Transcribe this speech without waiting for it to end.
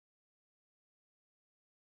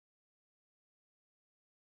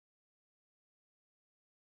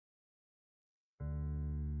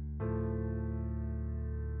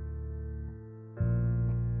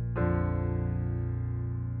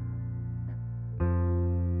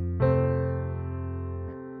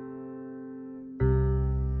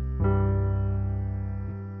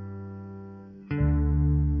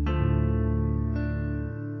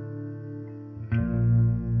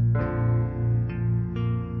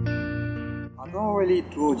don't really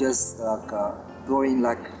draw just like drawing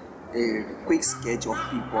like a quick sketch of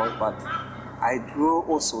people, but I draw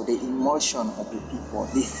also the emotion of the people,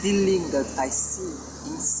 the feeling that I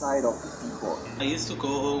see inside of the people. I used to go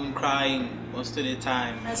home crying most of the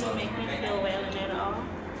time. It doesn't make me feel well at all.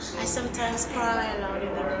 I sometimes cry alone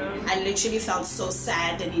in the room. I literally felt so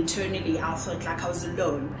sad, and internally I felt like I was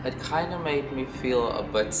alone. It kind of made me feel a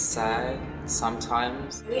bit sad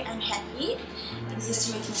sometimes. Very unhappy. It used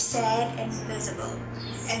to make me sad and invisible,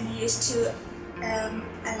 and used to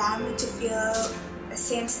allow me to feel a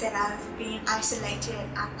sense that I've been isolated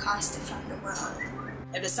and outcasted from the world.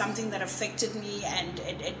 It was something that affected me, and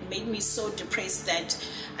it made me so depressed that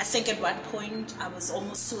I think at one point I was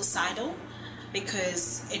almost suicidal,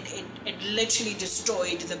 because it literally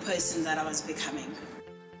destroyed the person that I was becoming.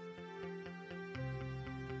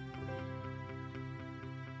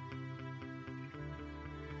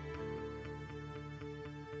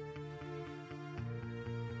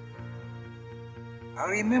 I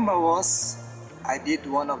remember I did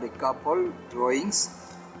one of the couple drawings,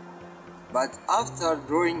 but after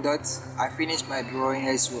drawing that, I finished my drawing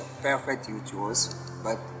as perfect it was,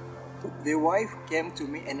 but the wife came to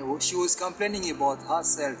me and she was complaining about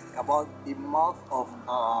herself, about the mouth of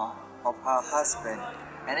her husband,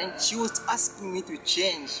 and then she was asking me to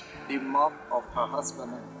change the mouth of her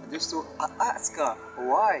husband. I just to ask her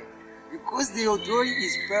why, because the drawing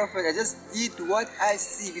is perfect. I just did what I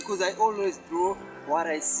see, because I always draw what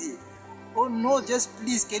I see. Oh no, just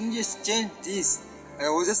please, can you just change this? I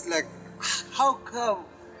was just like, how come?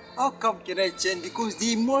 How come can I change? Because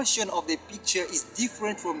the emotion of the picture is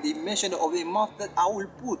different from the emotion of the mouth that I will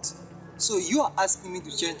put. So you are asking me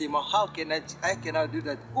to change the mouth. How can I cannot do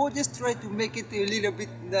that? Or just try to make it a little bit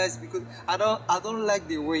nice, because I don't like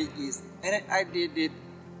the way it is. And I did it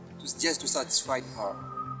just to satisfy her.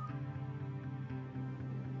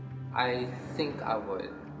 I think I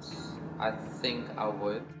would. I think I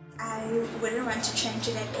would. I wouldn't want to change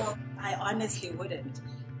it at all. I honestly wouldn't.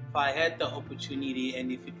 If I had the opportunity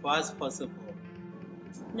and if it was possible.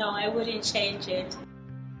 No, I wouldn't change it.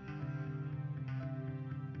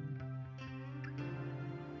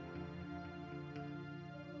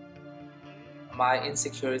 My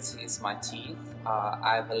insecurity is my teeth.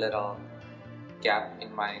 I have a little gap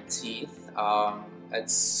in my teeth. It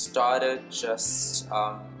started just,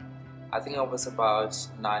 I think I was about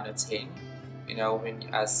 9 or 10. You know,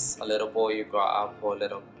 when as a little boy you grow up, or a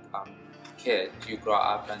little kid, you grow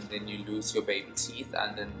up and then you lose your baby teeth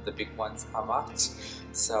and then the big ones come out.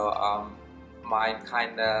 So mine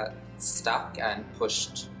kind of stuck and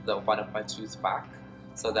pushed one of my tooth back.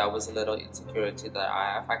 So that was a little insecurity that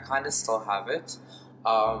I have. I kind of still have it.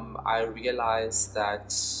 I realized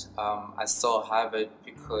that I still have it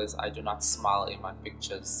because I do not smile in my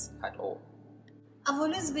pictures at all. I've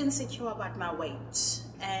always been secure about my weight,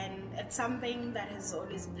 and it's something that has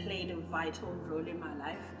always played a vital role in my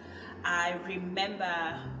life. I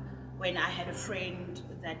remember when I had a friend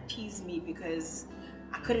that teased me because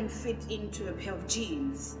I couldn't fit into a pair of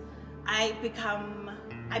jeans. I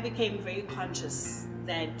became very conscious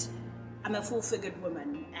that I'm a full-figured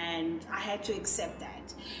woman, and I had to accept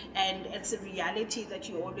that. And it's a reality that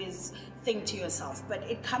you always think to yourself, but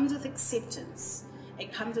it comes with acceptance.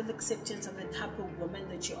 It comes with acceptance of the type of woman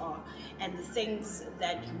that you are and the things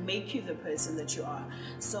that make you the person that you are.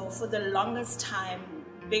 So for the longest time,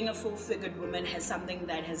 being a full-figured woman has something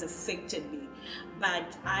that has affected me.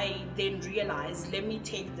 But I then realized, let me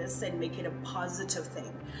take this and make it a positive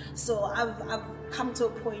thing. So I've come to a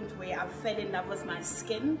point where I fell in love with my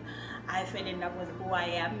skin. I fell in love with who I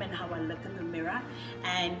am and how I look in the mirror.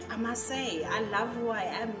 And I must say, I love who I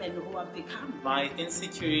am and who I've become. My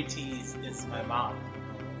insecurities is my mouth.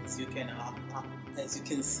 As you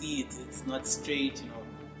can see, it's not straight.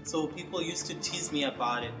 So people used to tease me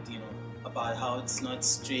about it. About how it's not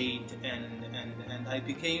straight, and I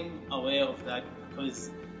became aware of that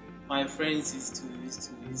because my friends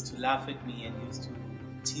used to laugh at me and used to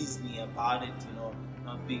tease me about it,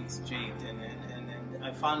 not being straight, and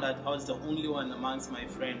I found that I was the only one amongst my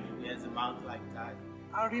friends who has a mouth like that.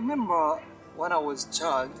 I remember when I was a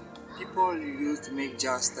child, people used to make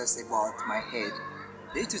justice about my head.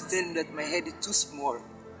 They used to tell me that my head is too small,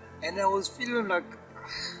 and I was feeling like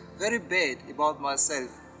very bad about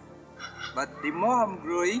myself. But the more I'm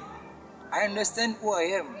growing, I understand who I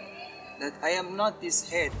am. That I am not this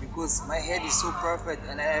head, because my head is so perfect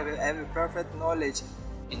and I have a perfect knowledge.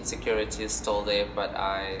 Insecurity is still there, but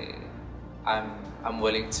I'm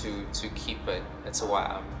willing to keep it. It's who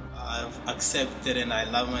I am. I've accepted and I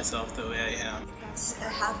love myself the way I am. It's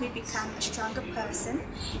helped me become a stronger person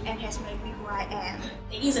and has made me who I am.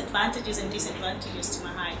 There is advantages and disadvantages to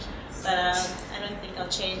my height. but I don't think I'll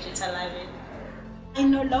change it. I love it. I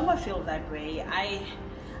no longer feel that way.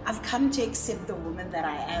 I've come to accept the woman that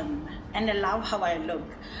I am and allow how I look.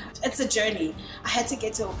 It's a journey. I had to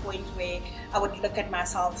get to a point where I would look at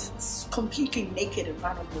myself completely naked in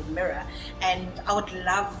front of the mirror, and I would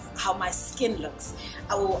love how my skin looks.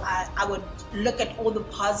 I would look at all the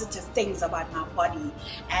positive things about my body,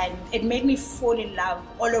 and it made me fall in love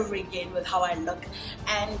all over again with how I look.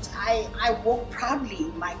 And I walk proudly.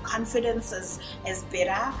 My confidence is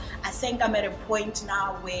better. I think I'm at a point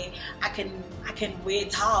now where I can wear a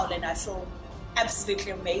towel and I feel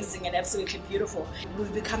absolutely amazing and absolutely beautiful.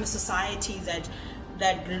 We've become a society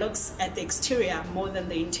that looks at the exterior more than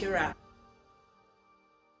the interior.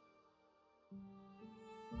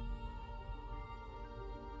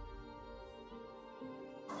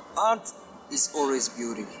 Art is always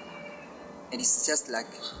beauty, and it's just like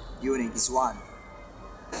beauty is one.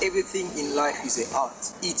 Everything in life is an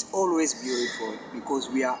art. It's always beautiful because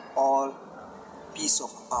we are all piece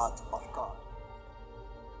of art of